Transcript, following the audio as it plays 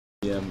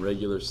p.m.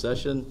 regular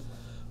session.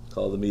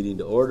 Call the meeting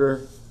to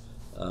order.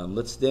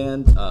 Let's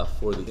stand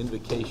for the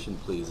invocation,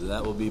 please, and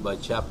that will be by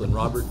Chaplain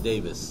Robert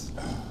Davis.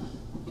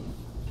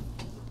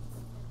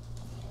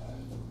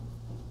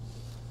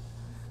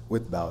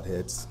 With bowed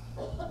heads.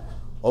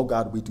 Oh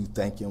God, we do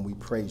thank you and we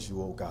praise you,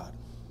 oh God.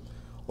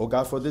 Oh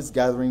God, for this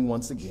gathering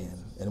once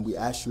again, and we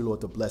ask you,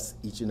 Lord, to bless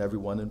each and every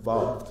one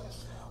involved.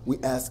 We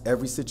ask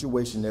every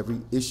situation, every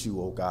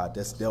issue, oh God,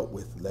 that's dealt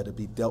with, let it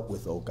be dealt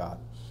with, oh God,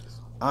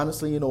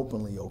 honestly and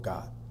openly, oh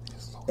God,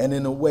 and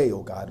in a way,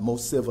 oh God,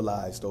 most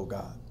civilized, oh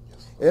God.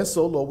 And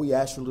so, Lord, we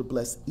ask you to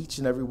bless each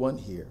and every one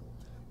here.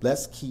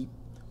 Bless, keep,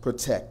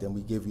 protect, and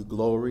we give you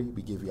glory,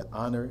 we give you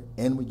honor,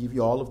 and we give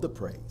you all of the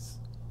praise.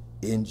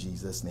 In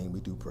Jesus' name we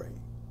do pray.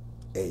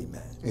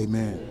 Amen.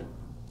 Amen.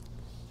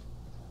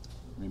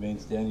 Remain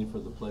standing for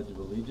the Pledge of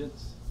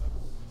Allegiance.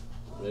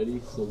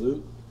 Ready?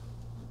 Salute.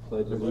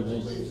 Pledge of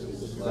Allegiance to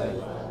the flag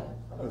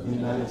of the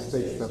United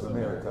States of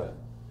America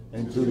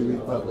and to the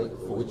republic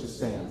for which it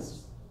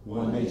stands,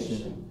 one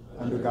nation,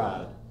 under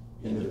God,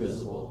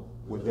 indivisible,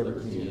 with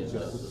liberty and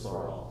justice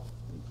for all.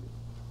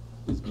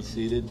 Please be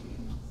seated.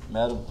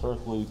 Madam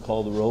Clerk, will you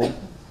call the roll?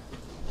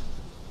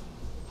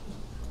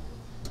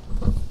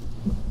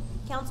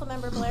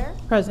 Councilmember Blair?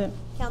 Present.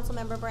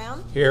 Councilmember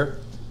Brown? Here.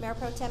 Mayor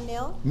Pro Tem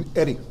Neal?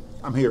 Eddie,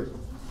 I'm here.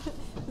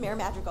 Mayor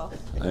Madrigal?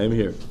 I am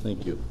here.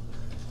 Thank you.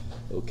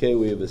 Okay,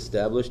 we have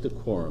established a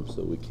quorum,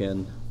 so we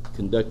can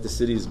conduct the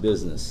city's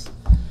business.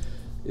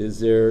 Is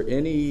there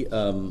any,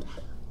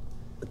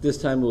 at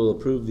this time we'll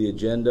approve the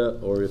agenda,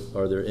 or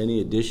are there any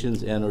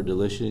additions and or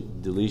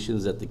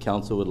deletions that the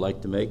council would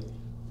like to make?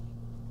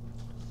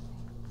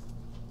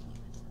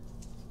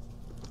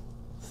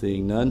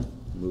 Seeing none,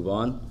 move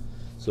on.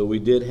 So we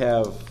did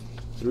have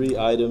 3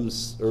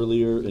 items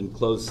earlier in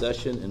closed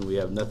session, and we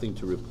have nothing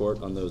to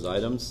report on those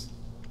items.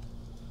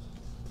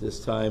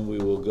 This time we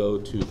will go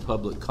to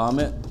public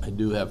comment. I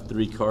do have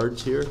 3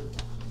 cards here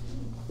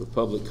for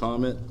public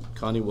comment.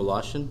 Connie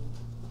Walashin.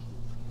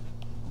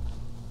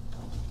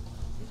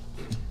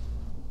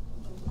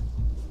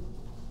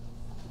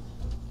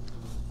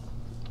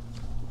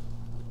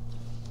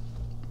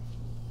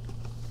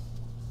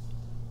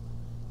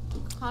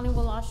 Connie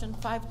Walashin,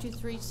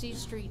 523 C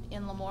Street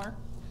in Lemoore.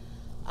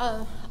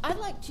 I'd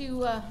like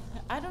to,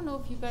 I don't know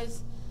if you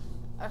guys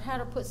are how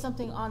to put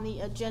something on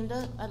the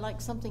agenda. I'd like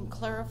something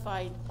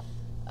clarified.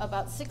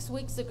 About 6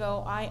 weeks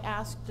ago, I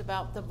asked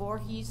about the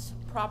Voorhees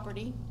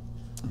property,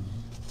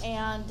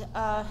 and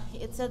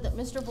it said that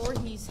Mr.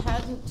 Voorhees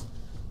hadn't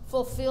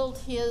fulfilled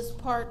his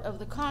part of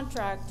the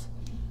contract,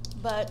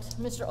 but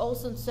Mr.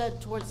 Olson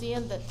said towards the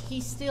end that he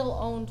still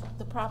owned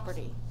the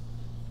property.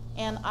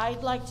 And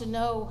I'd like to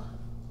know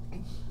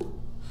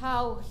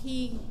how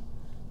he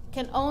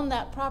can own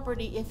that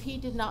property if he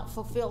did not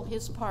fulfill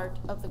his part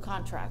of the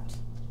contract.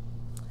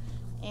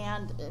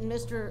 And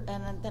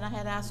then I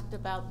had asked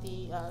about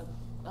the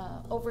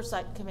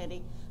oversight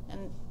committee,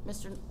 and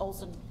Mr.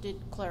 Olson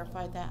did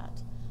clarify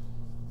that.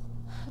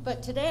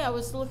 But today I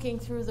was looking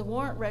through the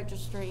warrant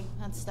registry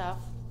and stuff,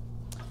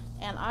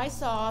 and I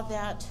saw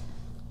that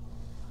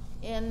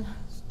in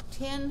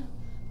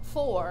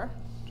 10-4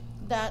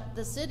 that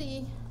the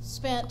city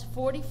spent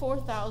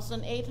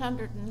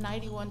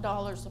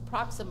 $44,891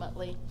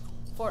 approximately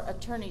for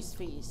attorney's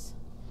fees.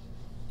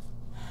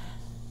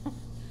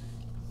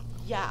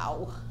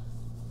 Yow.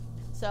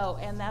 So,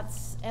 and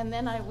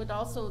then I would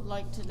also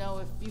like to know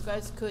if you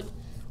guys could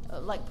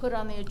like put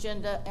on the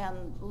agenda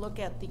and look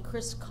at the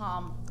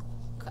CRISCOM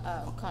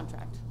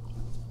contract.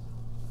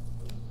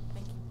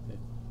 Thank you. Okay.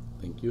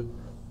 Thank you.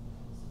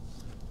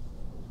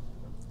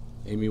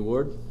 Amy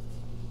Ward.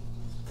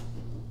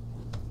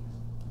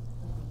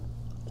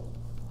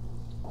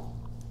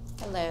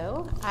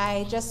 Hello.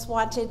 I just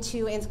wanted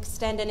to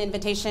extend an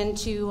invitation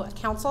to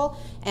council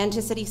and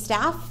to city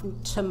staff.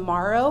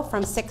 Tomorrow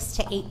from 6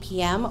 to 8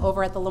 p.m.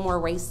 over at the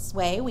Lemoore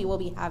Raceway, we will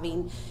be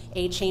having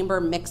a chamber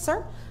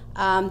mixer.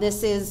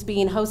 This is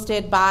being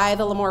hosted by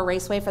the Lemoore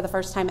Raceway for the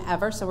first time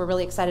ever, so we're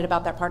really excited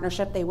about that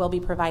partnership. They will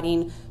be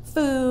providing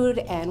food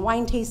and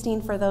wine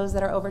tasting for those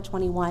that are over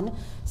 21.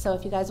 So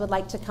if you guys would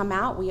like to come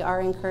out, we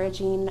are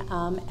encouraging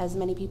as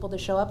many people to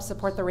show up,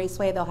 support the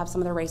Raceway. They'll have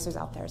some of the racers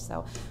out there,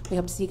 so we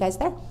hope to see you guys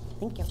there.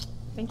 Thank you.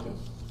 Thank you.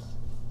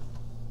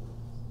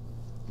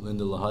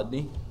 Linda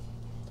Lahadny.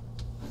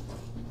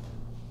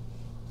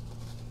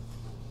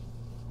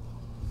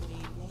 Good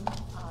evening.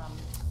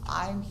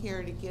 I'm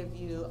here to give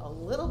you a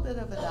little bit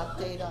of an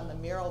update on the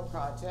mural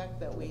project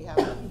that we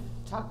haven't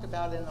talked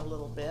about in a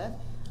little bit.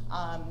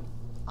 I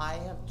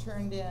have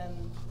turned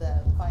in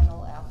the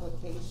final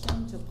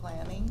application to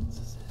planning,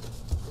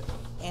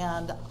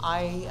 and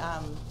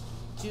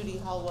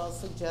Judy Hallwell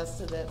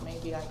suggested that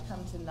maybe I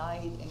come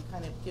tonight and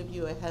kind of give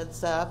you a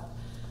heads up.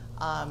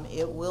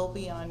 It will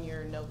be on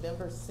your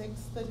November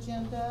 6th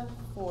agenda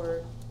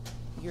for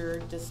your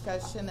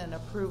discussion and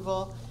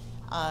approval.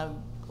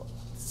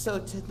 So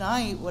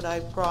tonight what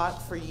I've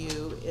brought for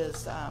you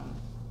is the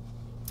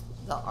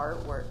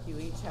artwork. You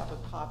each have a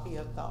copy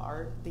of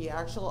the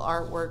actual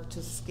artwork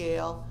to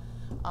scale.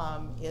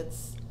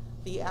 It's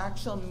the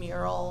actual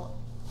mural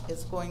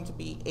is going to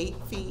be 8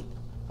 feet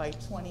by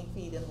 20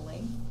 feet in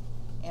length.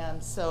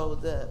 And so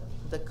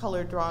the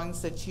color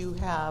drawings that you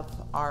have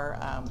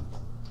are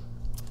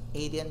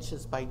 8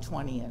 inches by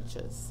 20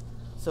 inches.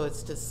 So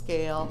it's to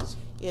scale.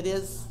 It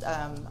is,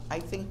 I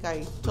think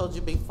I told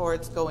you before,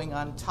 it's going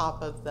on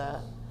top of the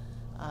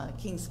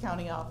Kings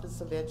County Office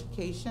of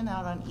Education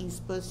out on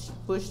East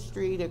Bush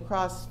Street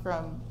across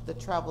from the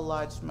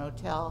Travelodge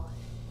Motel.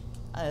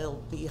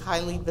 It'll be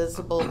highly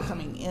visible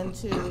coming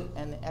into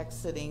and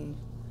exiting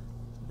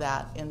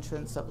that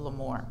entrance of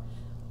Lemoore.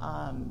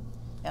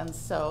 And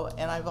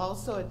I've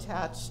also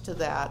attached to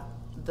that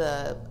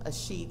a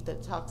sheet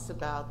that talks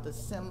about the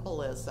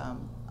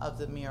symbolism of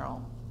the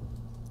mural.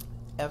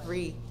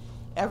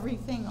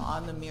 Everything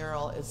on the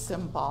mural is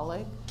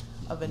symbolic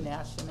of a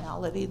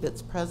nationality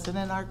that's present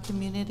in our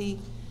community.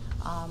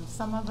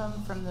 Some of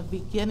them from the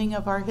beginning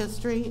of our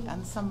history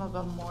and some of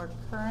them more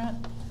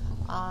current.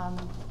 Our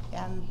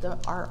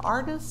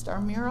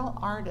mural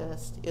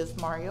artist is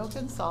Mario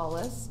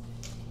Gonzalez.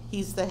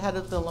 He's the head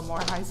of the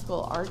Lemoore High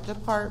School art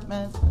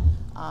department.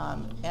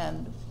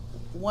 And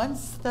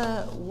once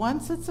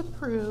it's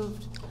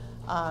approved,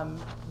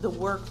 the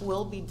work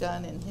will be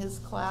done in his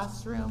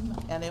classroom,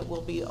 and it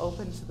will be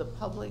open to the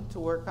public to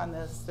work on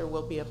this. There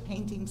will be a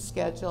painting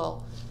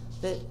schedule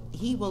that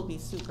he will be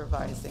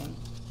supervising.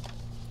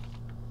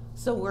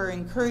 So we're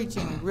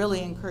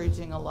really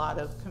encouraging a lot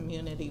of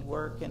community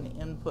work and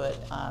input.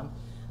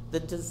 The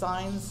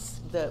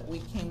designs that we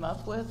came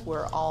up with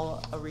were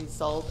all a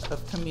result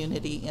of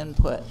community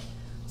input.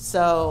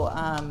 So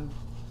I'm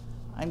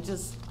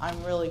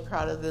really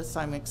proud of this.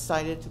 I'm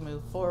excited to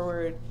move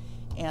forward.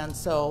 And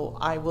so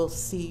I will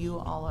see you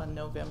all on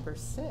November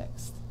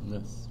 6th.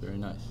 Yes, very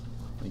nice.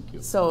 Thank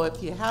you. So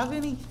if you have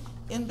any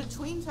in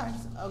between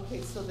times,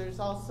 okay, so there's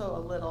also a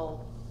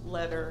little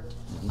letter.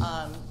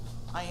 Mm-hmm.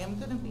 I am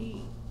going to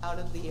be out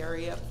of the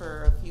area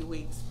for a few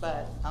weeks,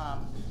 but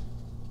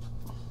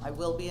I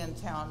will be in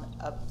town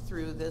up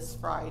through this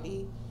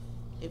Friday.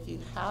 If you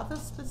have a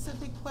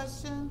specific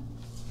question,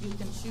 you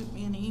can shoot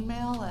me an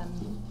email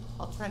and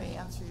I'll try to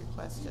answer your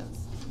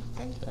questions.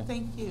 Okay?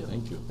 Thank you.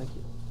 Thank you. Thank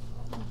you.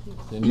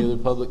 Any other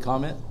public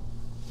comment?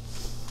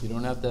 You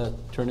don't have to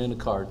turn in a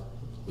card.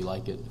 We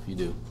like it if you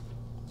do.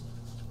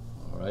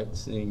 All right,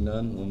 seeing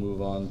none, we'll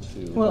move on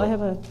to... Well, I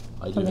have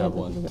I do have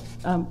one.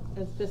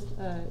 It's just,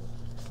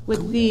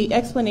 with the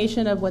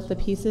explanation of what the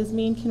pieces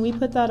mean, can we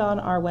put that on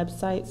our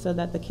website so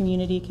that the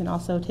community can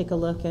also take a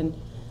look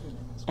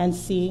and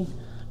see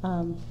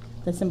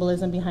the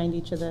symbolism behind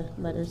each of the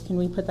letters? Can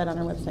we put that on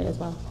our website as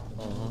well?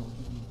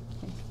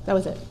 Okay. That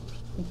was it.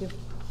 Thank you.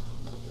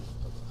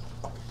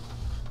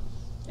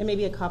 And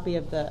maybe a copy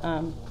of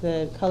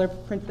the color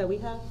print that we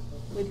have.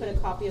 We put a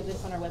copy of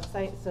this on our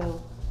website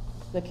so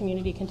the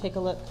community can take a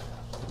look.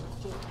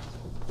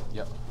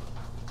 Yep.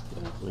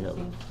 We have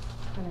it.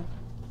 Kind of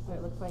what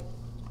it looks like.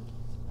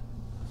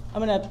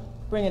 I'm going to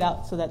bring it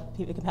out so that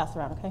people can pass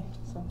around, okay?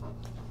 So.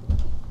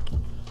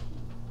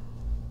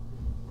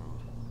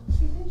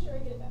 Make sure I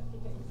get it back.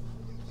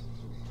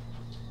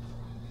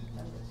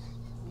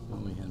 Why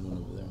don't we hand one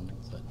over there on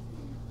that side?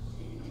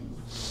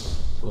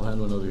 We'll hand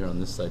one over here on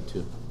this side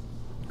too.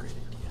 Great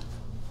idea.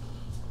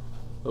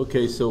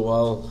 Okay, so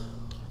while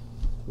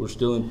we're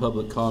still in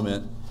public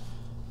comment,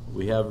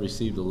 we have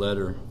received a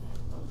letter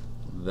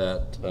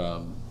that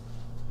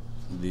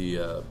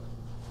the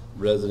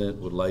resident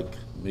would like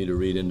me to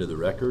read into the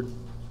record.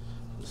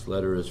 This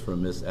letter is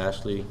from Miss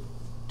Ashley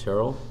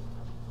Terrell.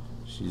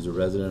 She's a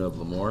resident of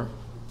Lemoore.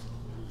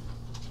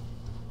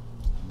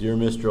 Dear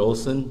Mr.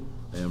 Olson,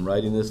 I am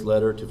writing this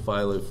letter to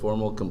file a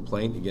formal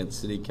complaint against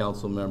City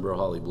Council Member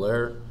Holly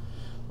Blair.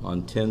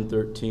 On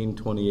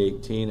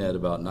 10/13/2018 at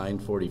about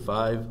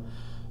 9:45,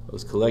 I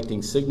was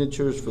collecting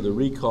signatures for the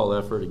recall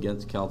effort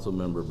against Council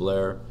Member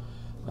Blair.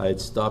 I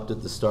had stopped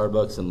at the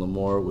Starbucks in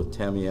Lemoore with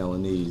Tammy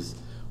Alaniz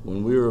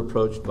when we were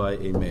approached by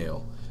a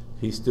male.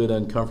 He stood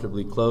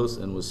uncomfortably close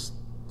and was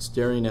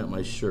staring at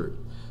my shirt.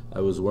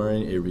 I was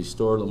wearing a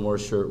Restore Lemoore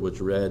shirt which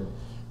read,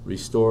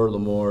 Restore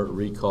Lemoore,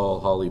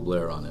 Recall Holly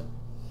Blair on it.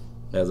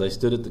 As I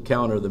stood at the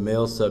counter, the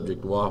male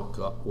subject walked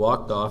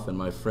off, and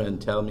my friend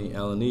Tammy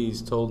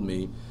Alaniz told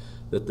me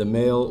that the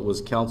male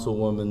was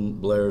Councilwoman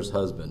Blair's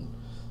husband.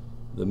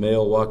 The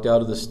male walked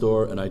out of the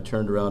store, and I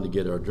turned around to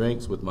get our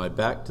drinks. With my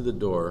back to the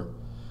door,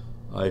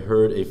 I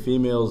heard a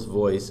female's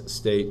voice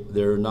state,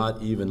 "They're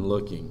not even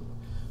looking."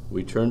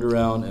 We turned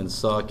around and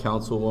saw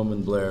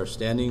Councilwoman Blair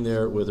standing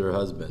there with her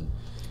husband.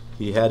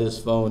 He had his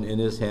phone in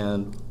his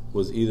hand,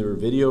 was either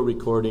video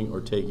recording or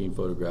taking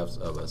photographs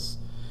of us.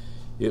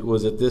 It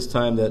was at this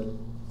time that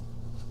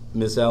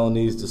Miss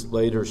Alaniz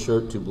displayed her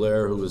shirt to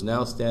Blair, who was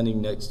now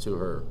standing next to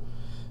her.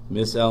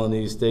 Miss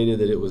Alaniz stated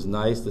that it was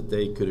nice that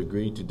they could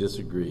agree to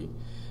disagree.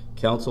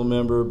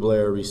 Councilmember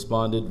Blair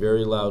responded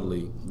very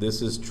loudly,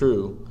 "This is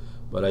true,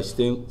 but I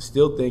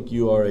still think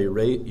you are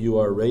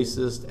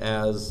racist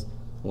as,"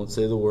 I won't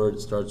say the word,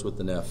 it starts with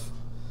an F.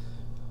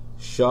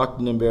 Shocked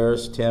and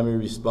embarrassed, Tammy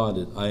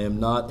responded, "I am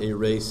not a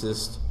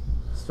racist,"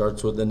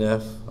 starts with an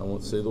F, I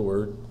won't say the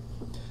word.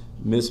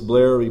 Miss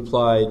Blair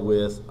replied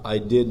with, "I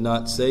did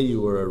not say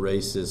you were a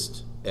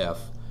racist,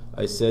 F.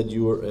 I said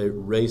you were a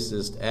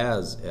racist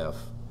as F.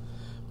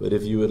 But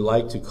if you would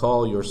like to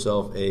call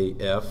yourself a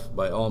F,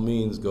 by all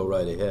means, go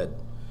right ahead."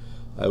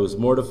 I was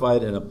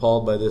mortified and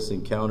appalled by this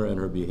encounter and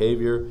her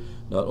behavior.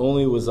 Not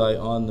only was I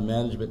on the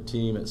management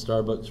team at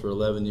Starbucks for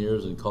 11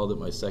 years and called it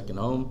my second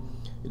home,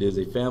 it is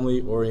a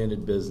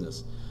family-oriented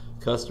business.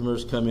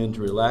 Customers come in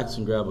to relax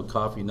and grab a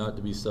coffee, not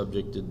to be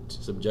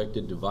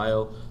subjected to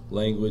vile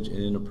language and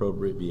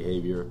inappropriate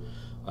behavior.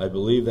 I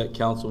believe that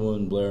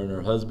Councilwoman Blair and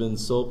her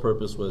husband's sole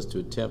purpose was to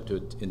attempt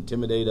to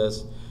intimidate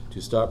us to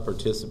stop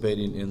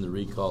participating in the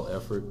recall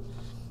effort.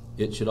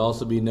 It should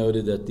also be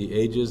noted that the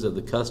ages of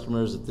the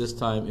customers at this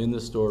time in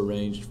the store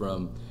ranged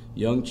from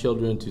young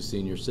children to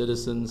senior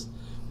citizens,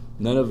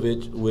 none of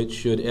which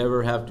should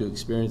ever have to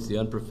experience the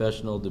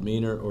unprofessional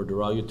demeanor or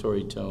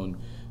derogatory tone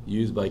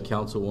used by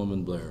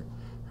Councilwoman Blair.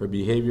 Her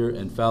behavior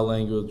and foul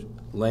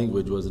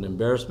language was an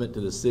embarrassment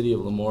to the city of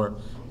Lemoore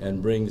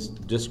and brings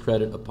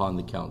discredit upon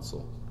the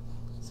council.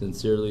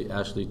 Sincerely,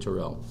 Ashley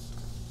Terrell.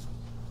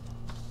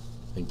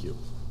 Thank you.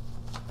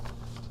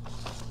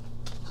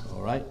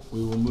 All right,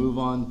 we will move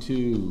on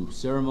to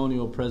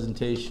ceremonial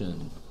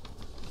presentation.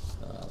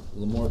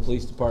 Lemoore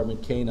Police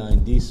Department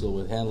K-9 Diesel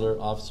with Handler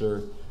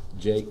Officer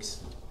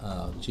Jakes,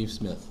 Chief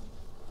Smith.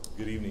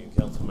 Good evening,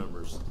 council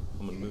members.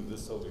 I'm going to move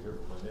this over here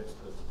for my next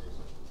presentation.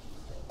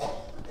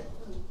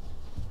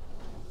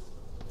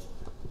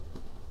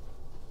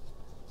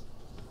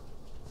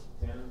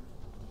 Tanner,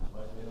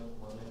 my name.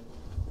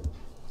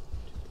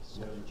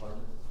 You have your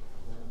partner?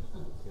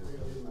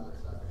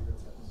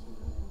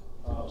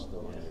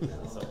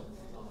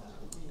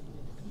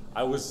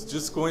 I was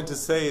just going to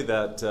say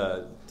that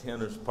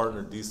Tanner's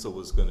partner Diesel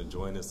was going to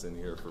join us in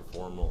here for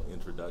formal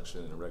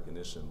introduction and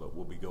recognition, but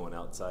we'll be going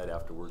outside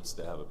afterwards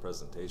to have a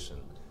presentation.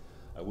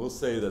 I will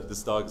say that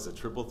this dog is a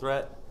triple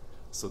threat.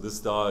 So this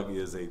dog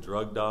is a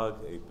drug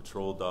dog, a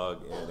patrol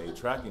dog, and a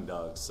tracking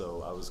dog.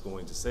 So I was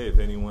going to say, if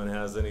anyone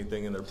has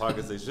anything in their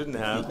pockets they shouldn't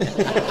have,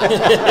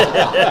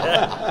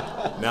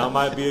 now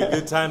might be a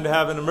good time to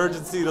have an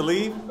emergency to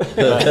leave.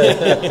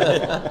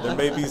 There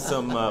may be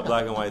some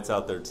black and whites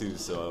out there too,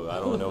 so I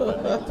don't know if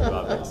I make it too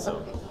obvious.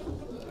 So.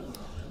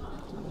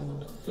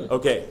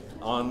 Okay,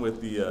 on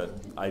with the,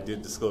 I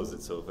did disclose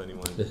it, so if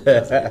anyone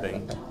has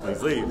anything,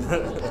 please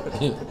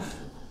leave.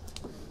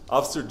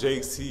 Officer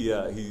Jakes,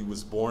 he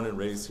was born and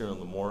raised here in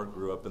Lemoore,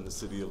 grew up in the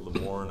city of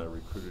Lemoore, and I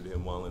recruited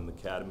him while in the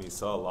academy.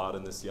 Saw a lot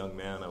in this young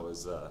man. I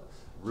was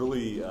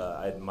really,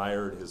 I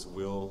admired his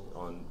will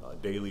on a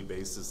daily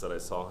basis that I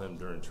saw him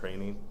during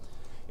training.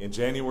 In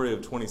January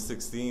of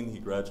 2016, he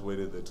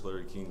graduated the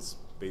Tulare Kings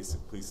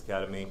Basic Police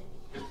Academy.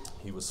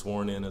 He was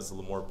sworn in as a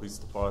Lemoore Police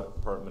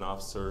Department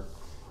officer,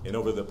 and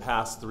over the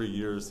past 3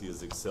 years, he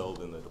has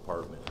excelled in the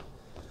department.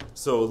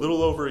 So a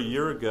little over a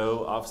year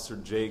ago, Officer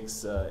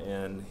Jakes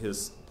and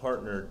his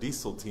partner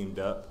Diesel teamed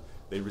up.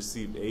 They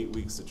received 8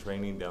 weeks of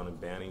training down in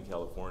Banning,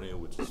 California,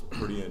 which is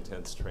pretty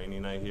intense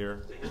training, I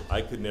hear.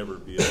 I could never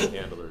be a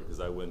handler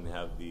because I wouldn't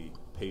have the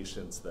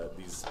patience that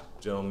these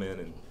gentlemen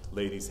and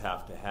ladies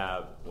have to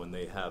have when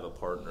they have a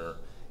partner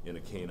in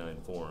a canine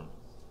form.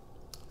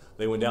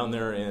 They went down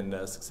there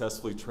and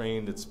successfully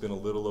trained. It's been a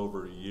little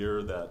over a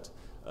year that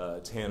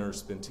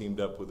Tanner's been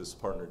teamed up with his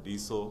partner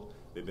Diesel.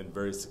 They've been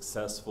very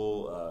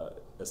successful,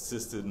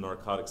 assisted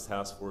Narcotics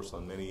Task Force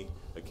on many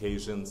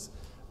occasions,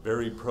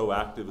 very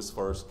proactive as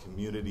far as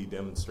community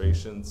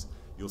demonstrations.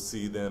 You'll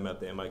see them at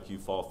the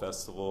MIQ Fall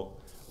Festival,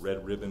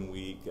 Red Ribbon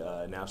Week,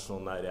 National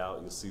Night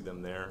Out, you'll see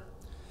them there.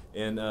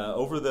 And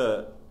over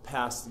the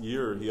past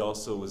year, he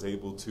also was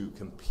able to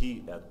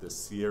compete at the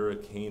Sierra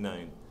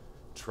Canine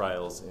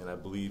Trials, and I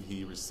believe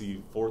he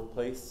received 4th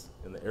place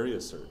in the area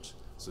search.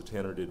 So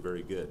Tanner did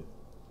very good.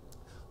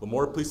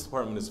 Lemoore Police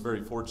Department is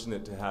very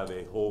fortunate to have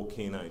a whole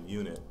canine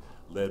unit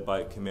led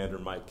by Commander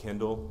Mike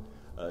Kendall,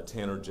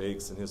 Tanner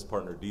Jakes and his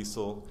partner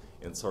Diesel,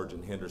 and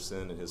Sergeant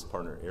Henderson and his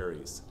partner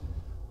Aries.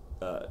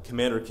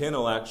 Commander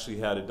Kendall actually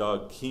had a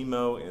dog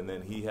Chemo, and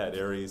then he had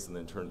Aries, and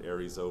then turned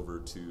Aries over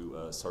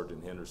to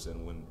Sergeant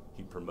Henderson when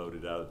he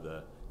promoted out of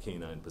the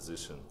canine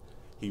position.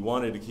 He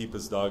wanted to keep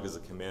his dog as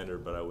a commander,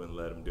 but I wouldn't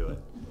let him do it.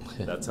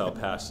 That's how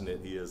passionate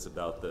he is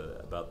about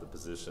the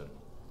position.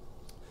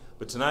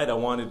 But tonight I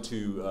wanted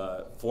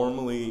to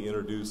formally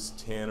introduce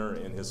Tanner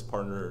and his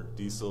partner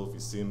Diesel. If you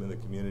see them in the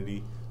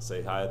community,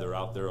 say hi. They're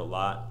out there a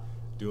lot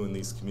doing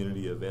these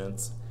community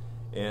events.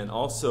 And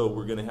also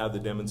we're going to have the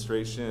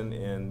demonstration,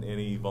 and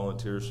any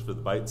volunteers for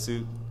the bite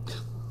suit?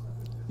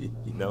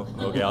 No?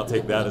 Okay, I'll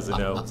take that as a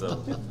no.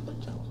 So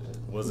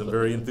wasn't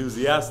very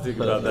enthusiastic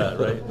about that,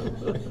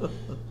 right?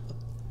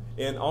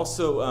 And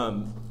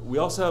also, we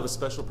also have a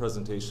special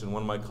presentation.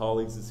 One of my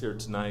colleagues is here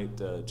tonight,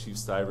 Chief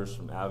Stivers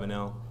from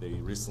Avenel. They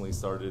recently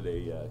started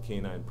a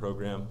canine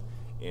program,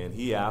 and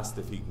he asked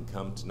if he can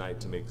come tonight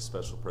to make a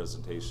special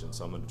presentation.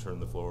 So I'm going to turn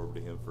the floor over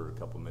to him for a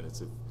couple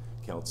minutes if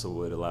council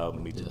would allow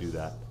me to do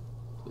that.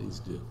 Please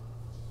do.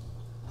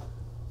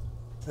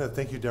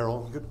 Thank you,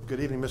 Darrell. Good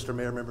evening, Mr.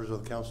 Mayor, members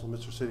of the council,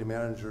 Mr. City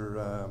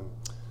Manager.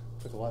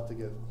 Took a lot to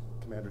get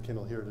Commander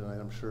Kendall here tonight,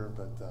 I'm sure,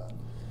 but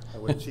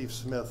what Chief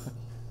Smith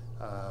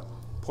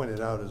pointed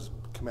out is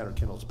Commander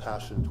Kendall's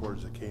passion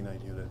towards the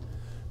K-9 unit.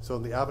 So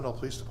in the Avenel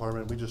Police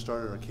Department, we just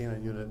started our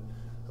K-9 unit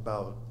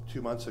about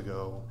 2 months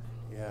ago,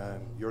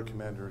 and your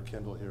Commander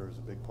Kendall here is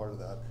a big part of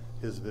that.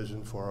 His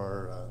vision for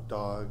our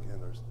dog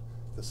and there's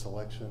the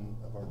selection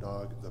of our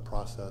dog, the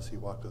process he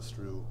walked us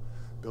through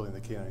building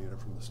the K-9 unit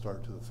from the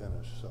start to the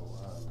finish. So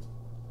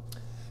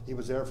he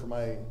was there for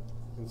my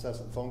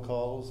incessant phone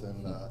calls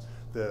and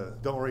the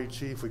 "Don't worry,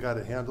 Chief, we got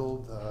it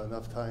handled"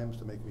 enough times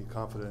to make me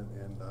confident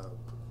in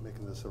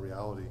making this a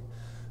reality.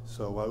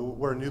 So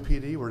we're a new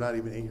PD. We're not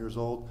even 8 years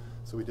old.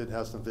 So we did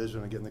have some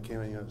vision on getting the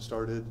K-9 unit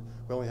started.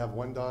 We only have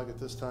one dog at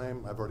this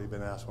time. I've already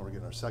been asked when we're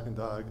getting our second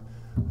dog.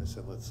 I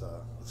said let's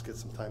get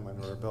some time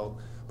under our belt.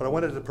 But I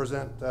wanted to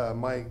present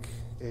Mike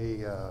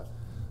a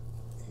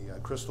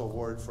Crystal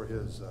Award for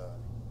his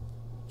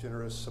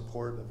generous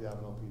support of the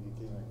Avenel PD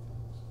K-9.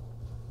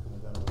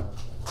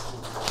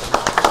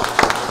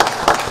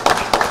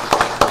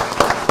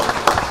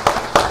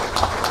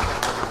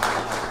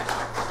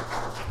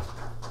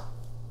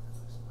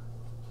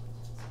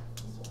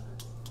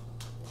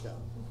 Yeah,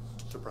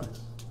 surprise.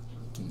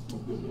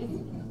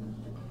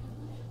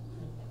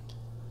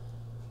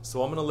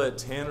 So I'm going to let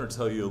Tanner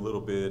tell you a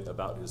little bit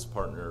about his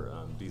partner,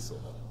 Diesel.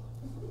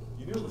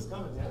 You knew it was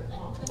coming, Tanner.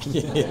 Come on.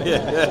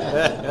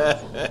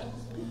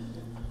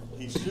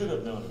 He should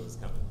have known it was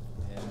coming.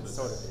 Yeah,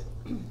 sort of did.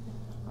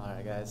 All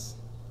right, guys.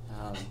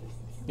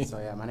 So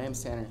yeah, my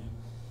name's Tanner.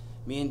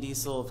 Me and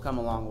Diesel have come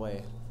a long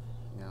way.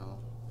 You know,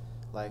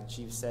 like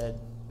Chief said,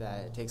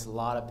 that it takes a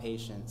lot of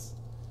patience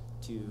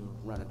to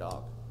run a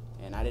dog,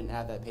 and I didn't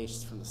have that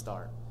patience from the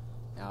start.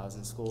 You know, I was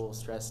in school,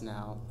 stressing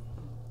out.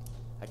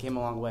 I came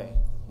a long way.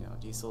 You know,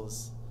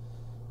 Diesel's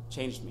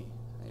changed me.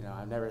 You know,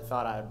 I never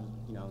thought I,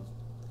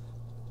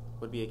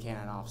 would be a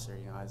canine officer.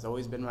 You know, it's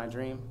always been my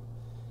dream,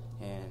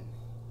 and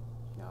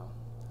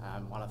I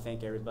want to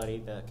thank everybody,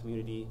 the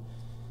community,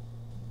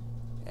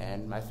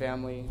 and my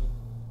family,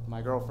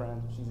 my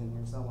girlfriend. She's in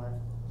here somewhere,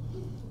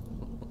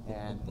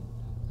 and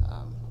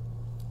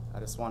I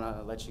just want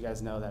to let you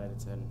guys know that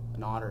it's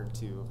an honor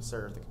to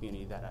serve the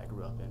community that I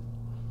grew up in.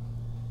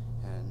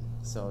 And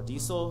so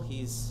Diesel,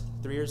 he's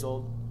 3 years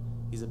old.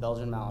 He's a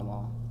Belgian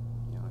Malinois.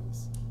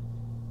 He's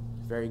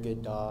a very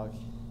good dog.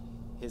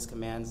 His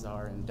commands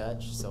are in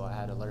Dutch, so I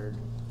had to learn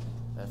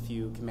a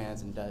few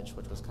commands in Dutch,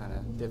 which was kind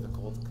of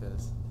difficult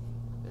because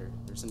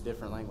there's some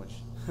different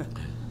language.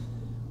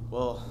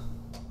 Well,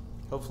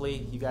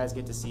 hopefully you guys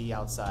get to see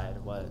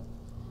outside what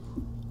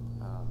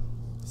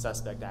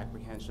suspect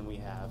apprehension we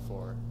have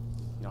for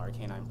our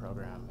canine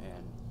program,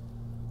 and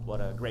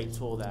what a great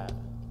tool that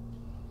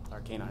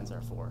our canines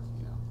are for,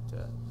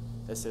 to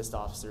assist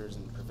officers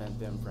and prevent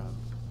them from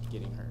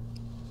getting hurt.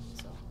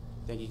 So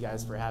thank you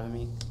guys for having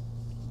me,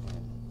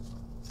 and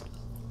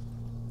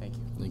thank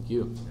you. Thank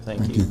you.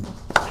 Thank you.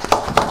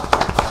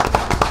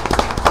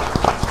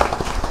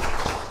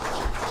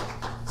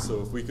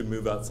 So if we could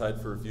move outside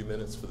for a few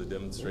minutes for the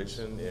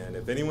demonstration, and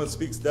if anyone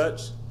speaks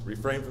Dutch,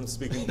 refrain from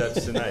speaking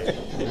Dutch tonight.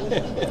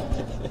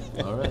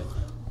 All right.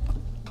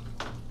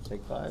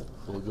 Take 5.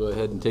 We'll go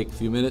ahead and take a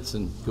few minutes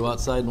and go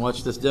outside and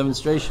watch this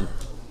demonstration.